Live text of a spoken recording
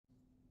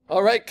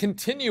All right,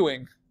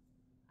 continuing.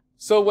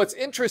 So what's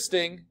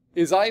interesting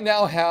is I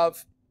now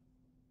have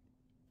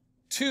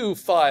two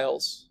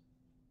files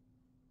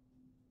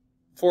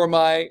for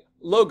my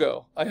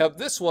logo. I have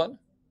this one,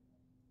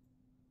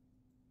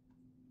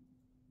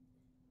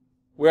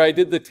 where I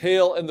did the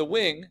tail and the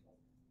wing,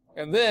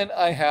 and then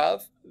I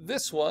have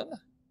this one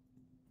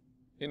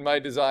in my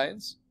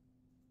designs,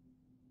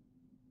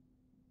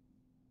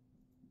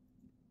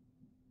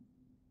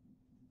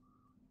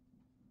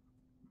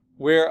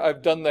 where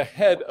I've done the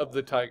head of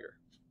the tiger.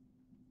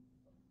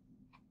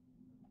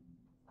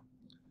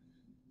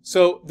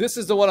 So this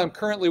is the one I'm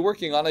currently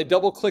working on. I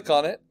double click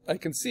on it. I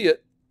can see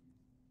it.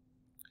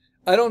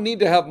 I don't need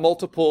to have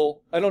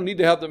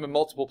them in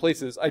multiple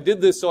places. I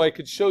did this so I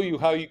could show you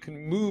how you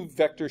can move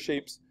vector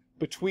shapes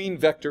between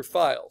vector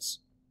files.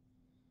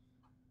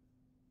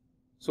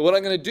 So what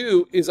I'm going to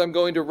do is I'm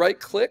going to right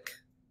click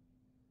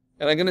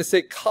and I'm going to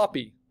say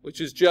copy, which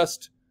is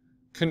just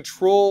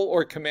Control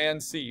or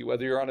Command C,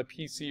 whether you're on a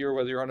PC or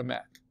whether you're on a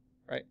Mac,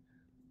 right?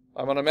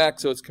 I'm on a Mac,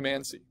 so it's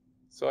Command C.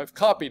 So I've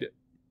copied it.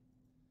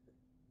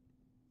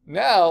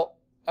 Now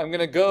I'm going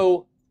to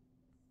go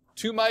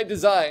to my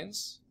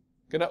designs,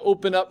 going to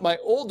open up my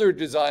older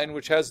design,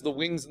 which has the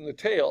wings and the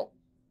tail.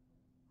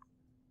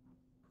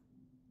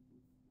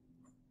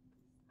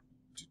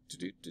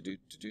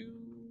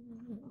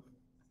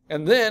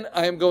 And then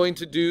I am going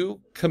to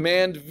do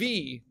Command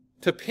V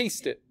to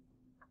paste it.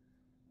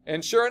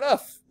 And sure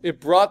enough,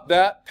 it brought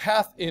that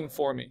path in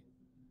for me.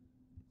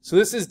 So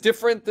this is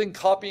different than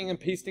copying and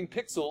pasting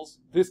pixels.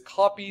 This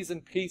copies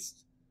and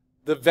pastes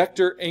the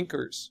vector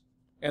anchors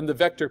and the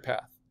vector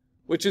path,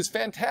 which is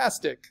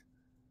fantastic.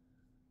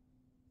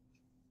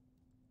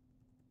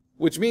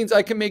 Which means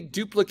I can make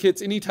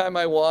duplicates anytime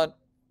I want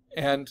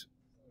and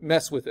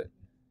mess with it.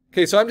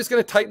 Okay, so I'm just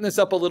going to tighten this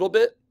up a little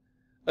bit.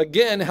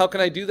 Again, how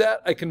can I do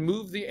that? I can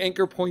move the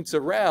anchor points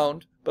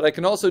around, but I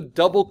can also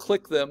double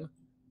click them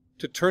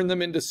to turn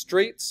them into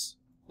straights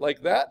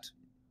like that,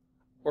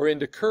 or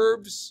into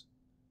curves,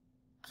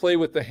 play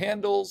with the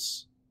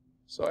handles,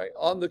 sorry,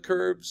 on the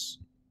curves.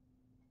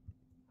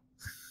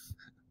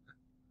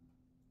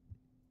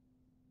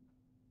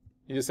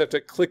 You just have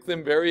to click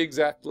them very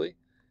exactly.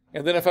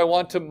 And then if I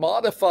want to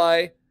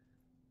modify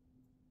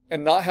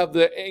and not have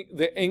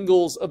the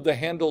angles of the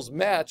handles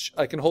match,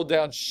 I can hold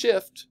down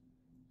Shift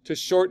to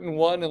shorten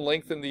one and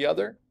lengthen the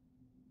other.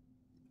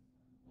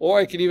 Or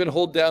I can even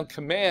hold down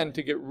Command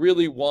to get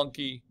really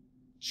wonky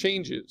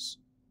changes,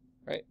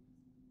 right?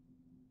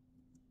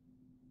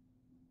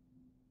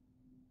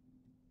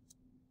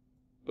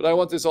 But I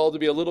want this all to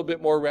be a little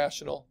bit more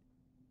rational.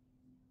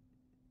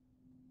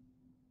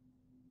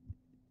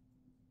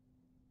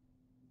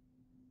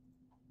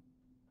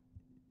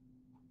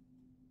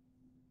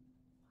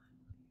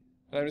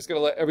 And I'm just going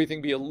to let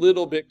everything be a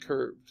little bit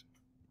curved.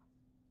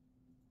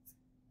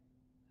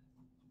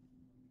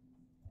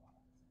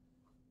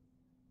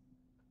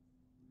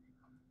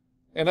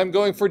 And I'm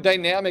going for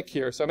dynamic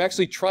here, so I'm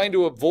actually trying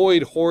to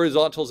avoid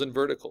horizontals and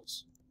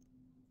verticals.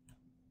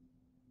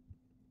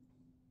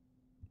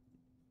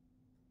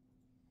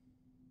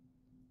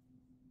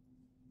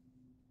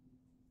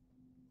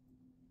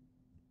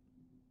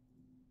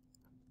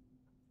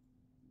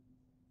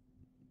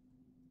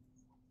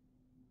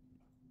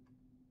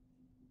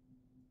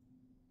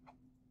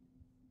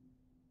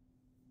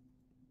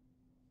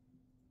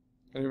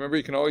 And remember,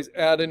 you can always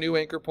add a new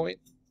anchor point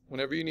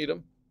whenever you need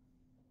them.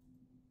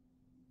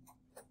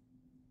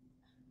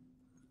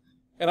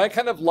 And I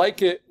kind of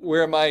like it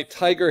where my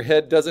tiger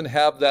head doesn't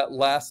have that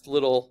last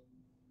little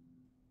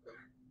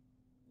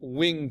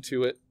wing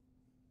to it.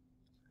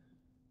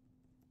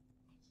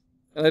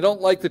 And I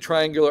don't like the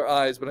triangular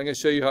eyes, but I'm going to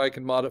show you how I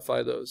can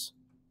modify those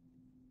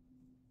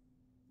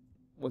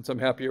once I'm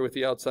happier with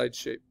the outside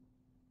shape.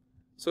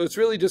 So it's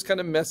really just kind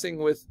of messing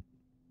with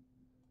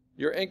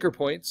your anchor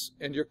points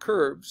and your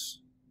curves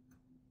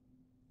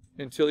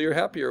until you're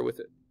happier with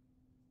it.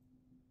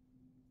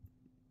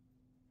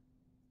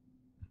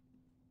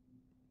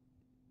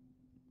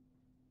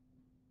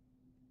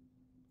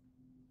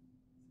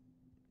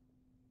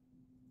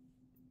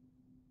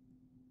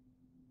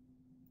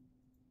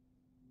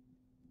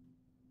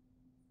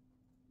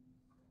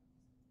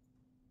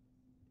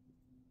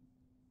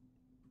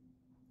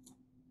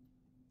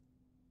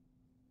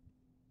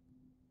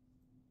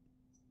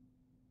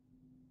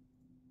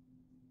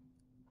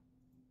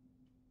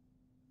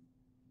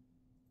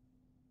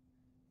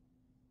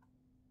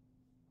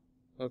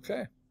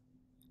 Okay,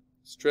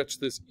 stretch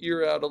this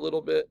ear out a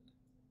little bit.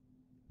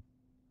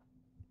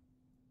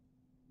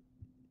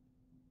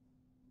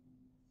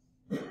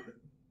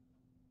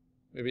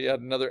 Maybe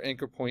add another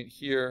anchor point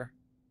here.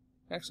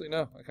 Actually,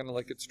 no, I kind of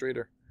like it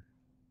straighter.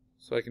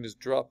 So I can just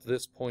drop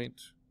this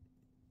point,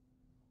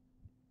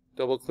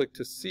 double click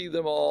to see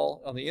them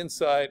all on the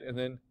inside, and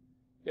then,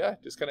 yeah,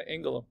 just kind of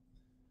angle them.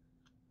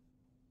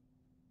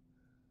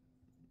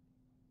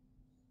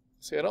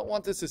 See, I don't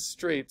want this as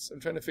straights.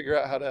 I'm trying to figure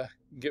out how to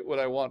get what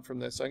I want from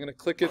this. So I'm going to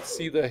click it,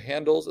 see the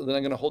handles, and then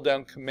I'm going to hold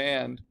down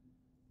Command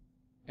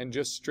and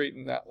just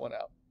straighten that one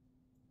out.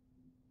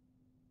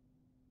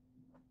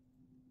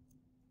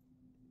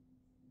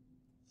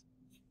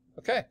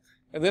 Okay,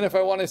 and then if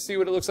I want to see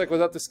what it looks like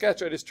without the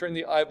sketch, I just turn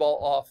the eyeball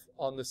off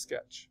on the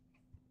sketch.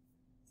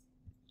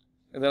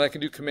 And then I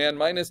can do Command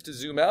minus to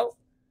zoom out.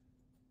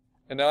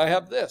 And now I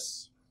have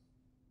this.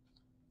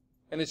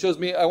 And it shows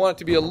me I want it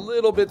to be a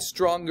little bit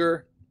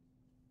stronger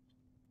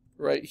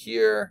right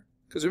here.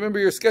 Because remember,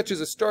 your sketch is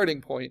a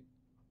starting point.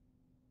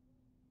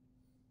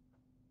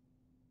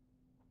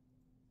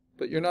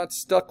 But you're not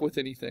stuck with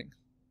anything.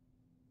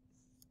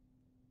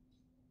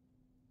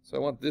 So I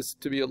want this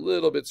to be a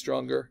little bit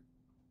stronger.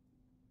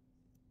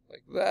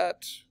 Like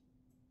that.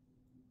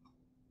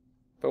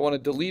 If I want to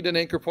delete an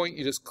anchor point,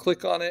 you just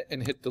click on it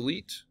and hit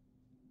delete.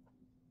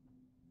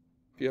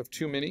 If you have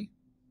too many.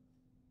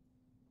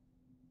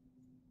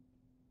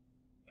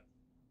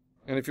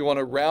 And if you want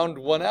to round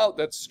one out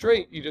that's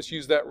straight, you just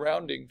use that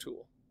rounding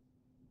tool.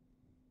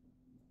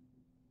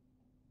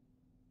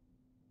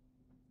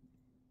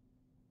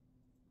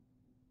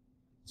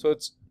 So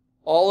it's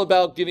all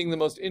about getting the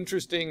most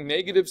interesting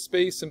negative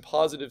space and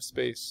positive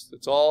space.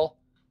 It's all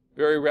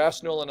very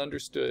rational and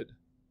understood.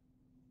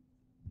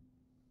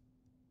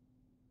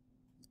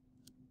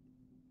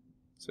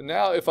 So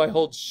now if I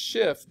hold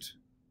Shift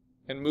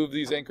and move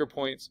these anchor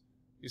points,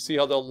 you see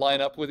how they'll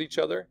line up with each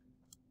other?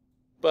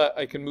 But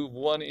I can move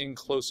one in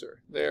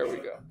closer. There we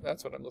go.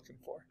 That's what I'm looking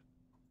for.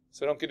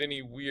 So I don't get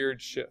any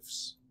weird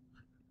shifts.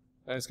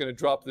 I'm just going to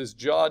drop this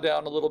jaw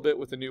down a little bit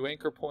with a new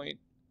anchor point,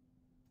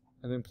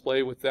 and then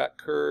play with that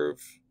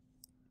curve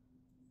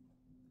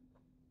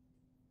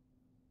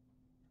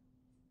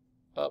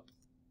up.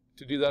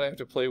 To do that, I have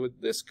to play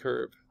with this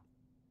curve.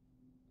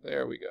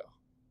 There we go.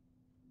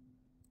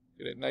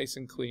 Get it nice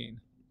and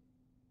clean.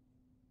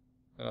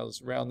 And I'll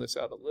just round this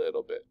out a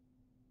little bit.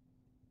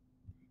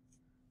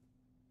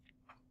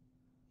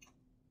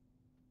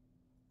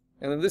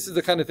 And then this is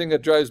the kind of thing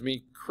that drives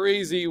me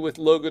crazy with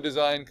logo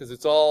design, because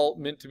it's all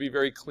meant to be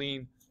very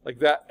clean. Like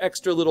that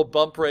extra little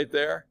bump right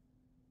there,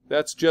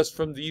 that's just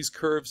from these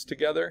curves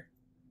together.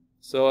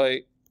 So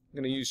I'm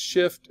going to use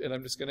Shift, and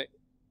I'm just going to,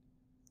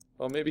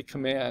 well, maybe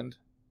Command.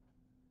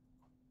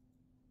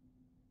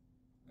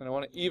 And I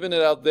want to even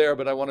it out there,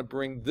 but I want to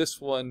bring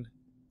this one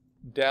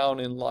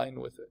down in line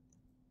with it.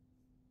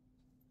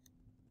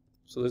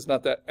 So there's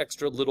not that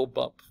extra little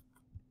bump.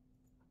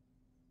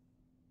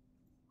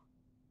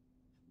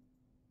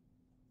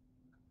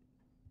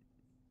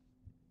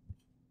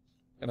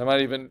 And I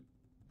might even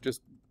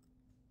just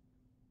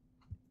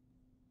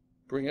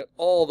bring it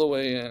all the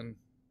way in,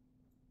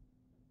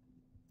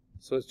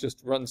 so it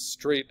just runs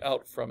straight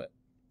out from it.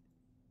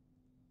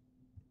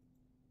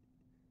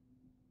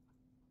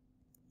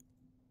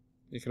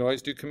 You can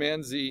always do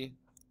Command Z.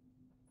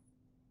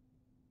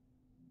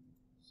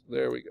 So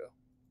there we go.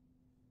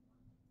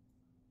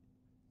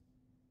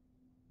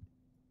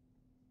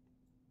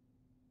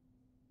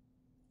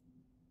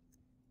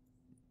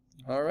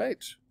 All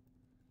right.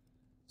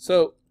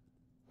 So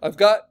I've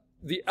got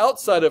the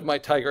outside of my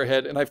tiger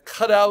head, and I've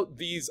cut out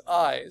these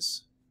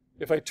eyes.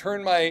 If I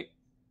turn my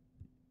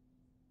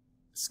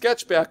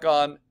sketch back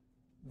on,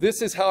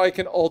 this is how I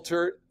can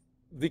alter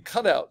the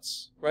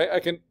cutouts, right? I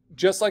can,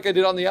 just like I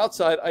did on the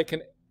outside, I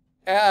can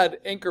add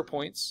anchor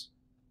points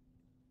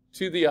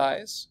to the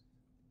eyes,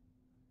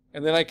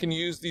 and then I can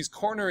use these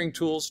cornering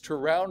tools to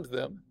round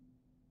them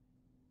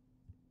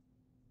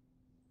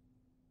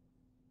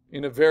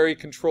in a very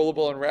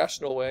controllable and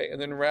rational way, and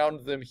then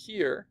round them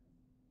here.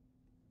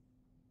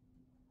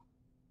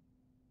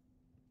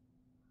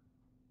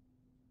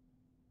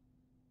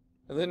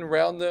 And then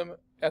round them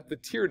at the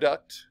tear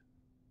duct,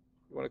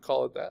 you want to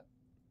call it that.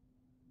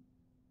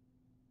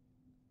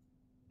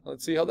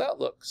 Let's see how that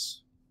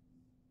looks.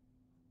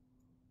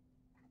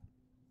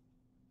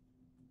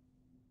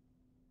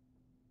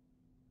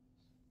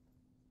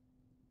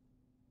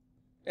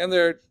 And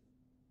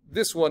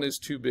this one is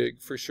too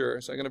big for sure,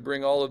 so I'm going to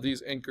bring all of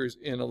these anchors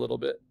in a little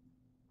bit.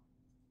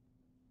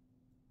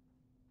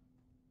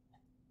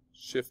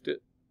 Shift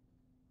it.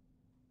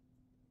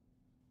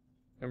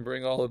 And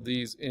bring all of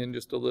these in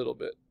just a little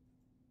bit.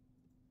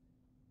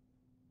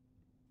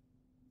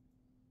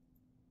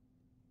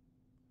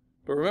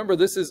 But remember,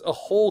 this is a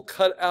hole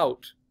cut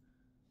out.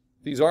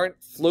 These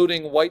aren't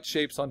floating white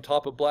shapes on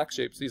top of black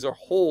shapes. These are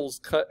holes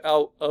cut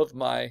out of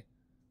my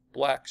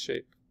black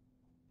shape.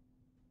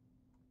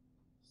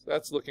 So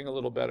that's looking a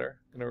little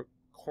better. I'm going to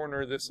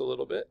corner this a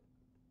little bit.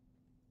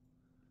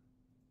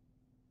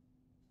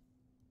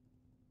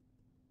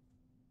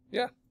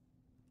 Yeah.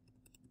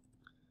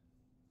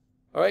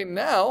 All right,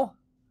 now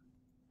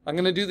I'm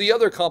going to do the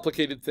other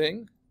complicated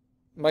thing.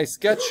 My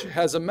sketch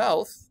has a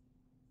mouth.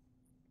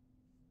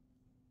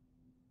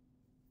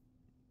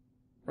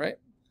 Right?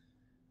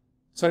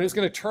 So I'm just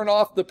going to turn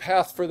off the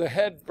path for the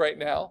head right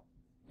now,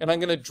 and I'm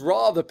going to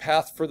draw the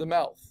path for the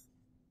mouth.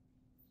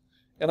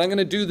 And I'm going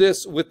to do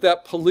this with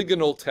that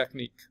polygonal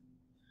technique.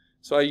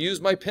 So I use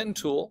my pen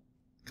tool,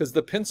 because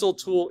the pencil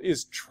tool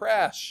is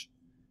trash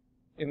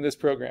in this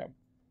program,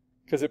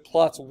 because it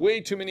plots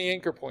way too many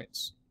anchor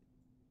points.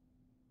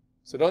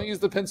 So don't use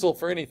the pencil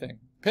for anything.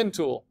 Pen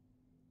tool.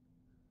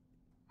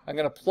 I'm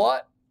going to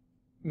plot,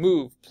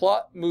 move,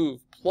 plot,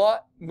 move,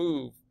 plot,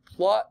 move,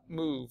 plot,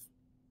 move,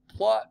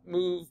 plot,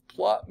 move,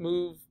 plot,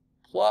 move,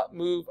 plot,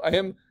 move. I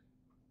am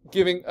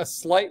giving a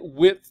slight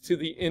width to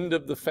the end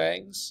of the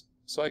fangs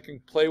so I can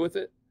play with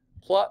it.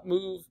 Plot,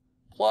 move,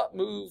 plot,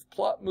 move,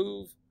 plot,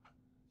 move.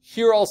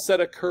 Here I'll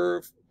set a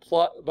curve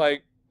by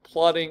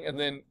plotting and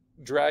then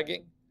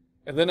dragging.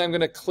 And then I'm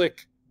going to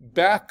click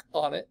back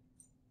on it.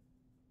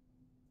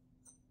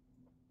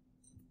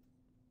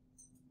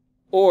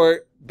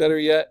 Or, better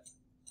yet,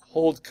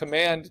 hold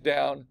Command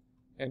down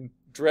and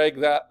drag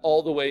that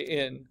all the way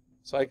in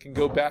so I can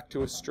go back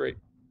to a straight.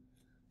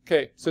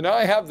 Okay, so now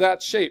I have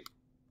that shape.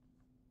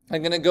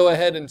 I'm going to go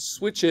ahead and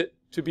switch it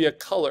to be a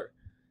color.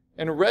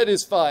 And red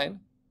is fine,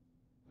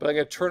 but I'm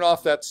going to turn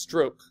off that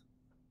stroke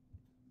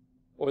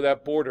or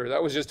that border.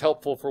 That was just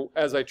helpful for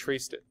as I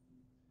traced it.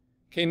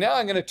 Okay, now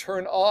I'm going to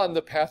turn on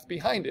the path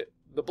behind it,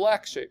 the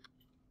black shape.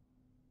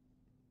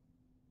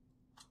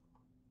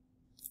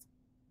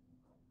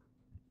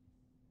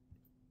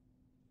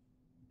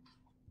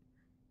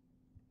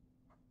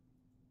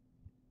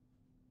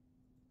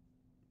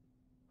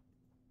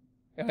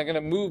 And I'm going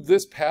to move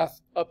this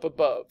path up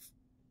above,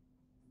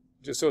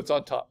 just so it's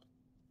on top.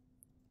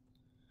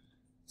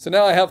 So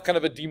now I have kind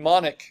of a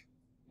demonic,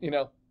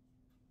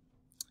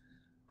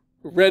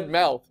 red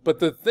mouth. But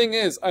the thing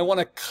is, I want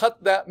to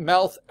cut that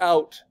mouth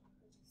out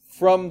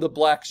from the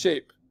black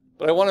shape.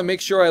 But I want to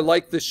make sure I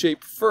like the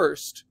shape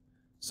first.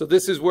 So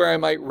this is where I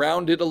might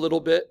round it a little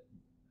bit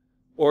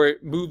or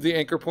move the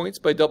anchor points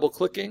by double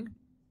clicking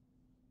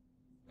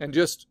and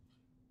just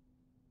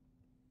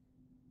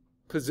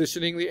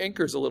positioning the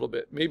anchors a little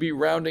bit, maybe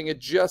rounding it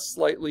just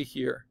slightly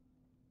here.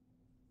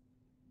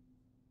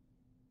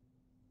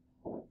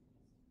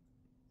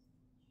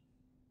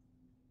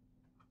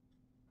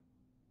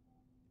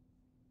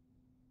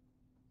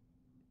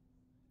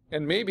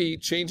 And maybe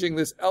changing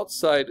this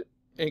outside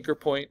anchor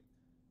point.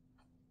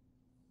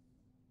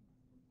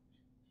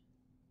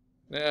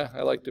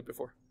 I liked it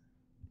before.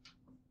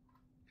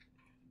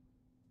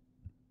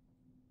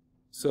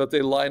 So that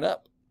they line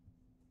up.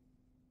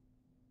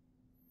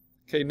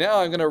 Okay, now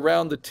I'm going to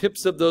round the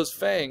tips of those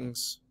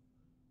fangs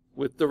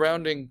with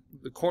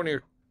the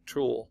corner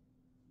tool.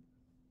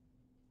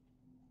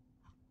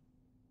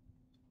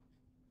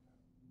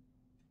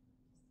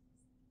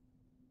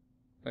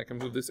 I can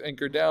move this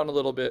anchor down a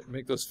little bit and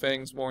make those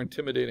fangs more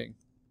intimidating.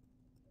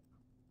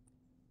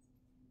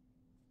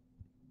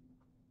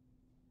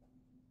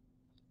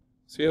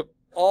 So you have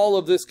all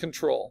of this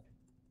control.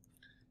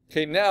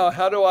 Okay, now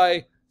how do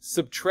I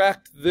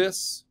subtract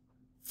this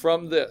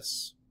from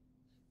this?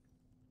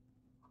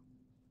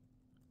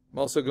 I'm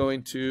also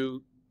going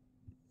to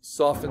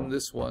soften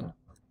this one.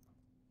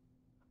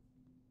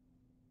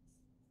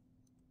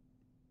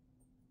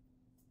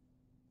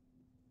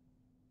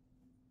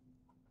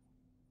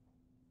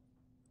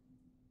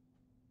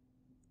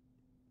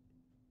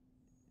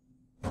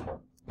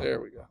 There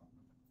we go.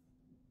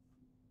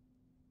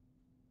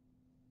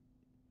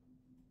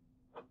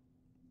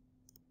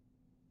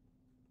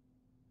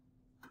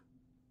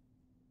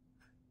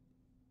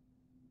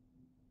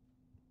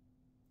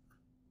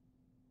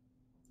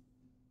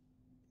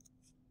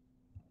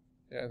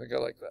 Yeah, I think I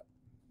like that.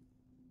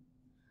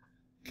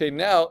 Okay,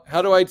 now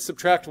how do I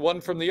subtract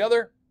one from the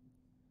other?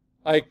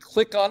 I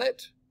click on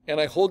it and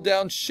I hold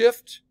down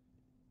Shift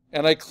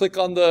and I click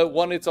on the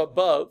one it's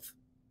above.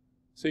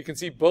 So you can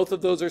see both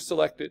of those are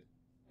selected.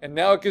 And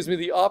now it gives me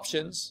the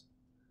options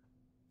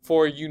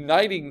for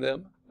uniting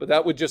them, but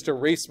that would just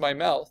erase my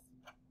mouth,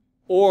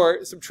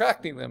 or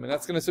subtracting them, and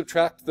that's going to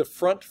subtract the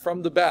front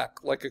from the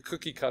back like a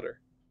cookie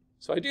cutter.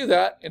 So I do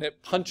that, and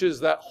it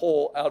punches that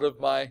hole out of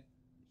my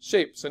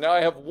shape. So now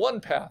I have one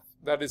path,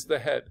 that is the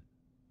head.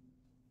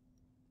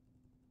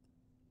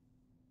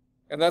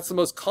 And that's the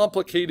most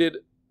complicated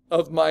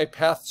of my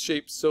path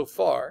shapes so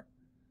far.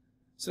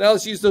 So now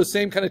let's use those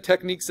same kind of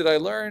techniques that I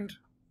learned.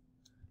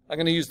 I'm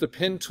going to use the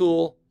pen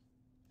tool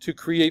to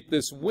create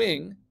this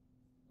wing,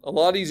 a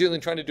lot easier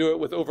than trying to do it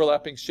with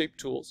overlapping shape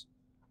tools.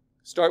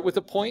 Start with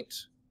a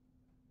point,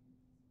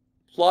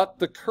 plot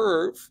the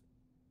curve,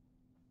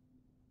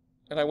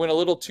 and I went a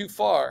little too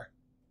far.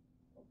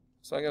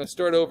 So I'm going to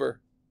start over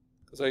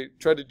because I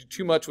tried to do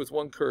too much with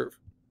one curve.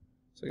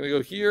 So I'm going to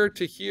go here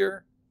to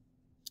here.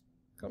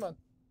 Come on.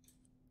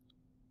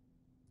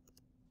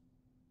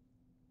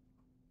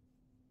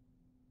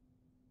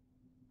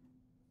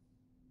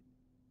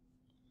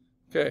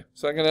 Okay,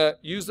 so I'm going to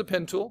use the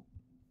pen tool,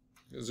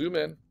 zoom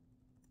in,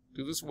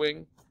 do this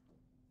wing,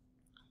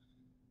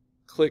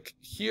 click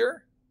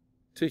here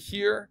to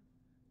here,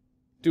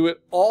 do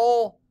it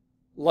all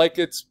like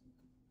it's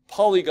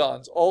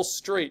polygons, all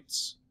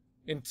straights,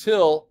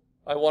 until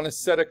I want to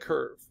set a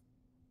curve.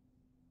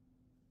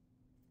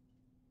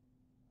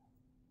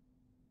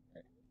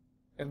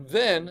 And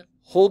then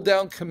hold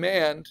down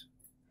Command,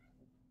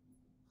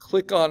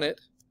 click on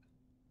it,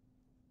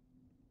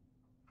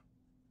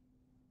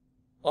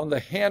 on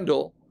the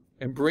handle,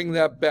 and bring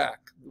that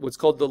back, what's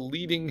called the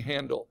leading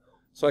handle.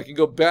 So I can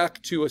go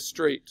back to a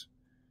straight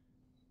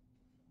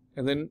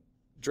and then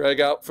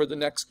drag out for the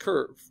next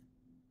curve.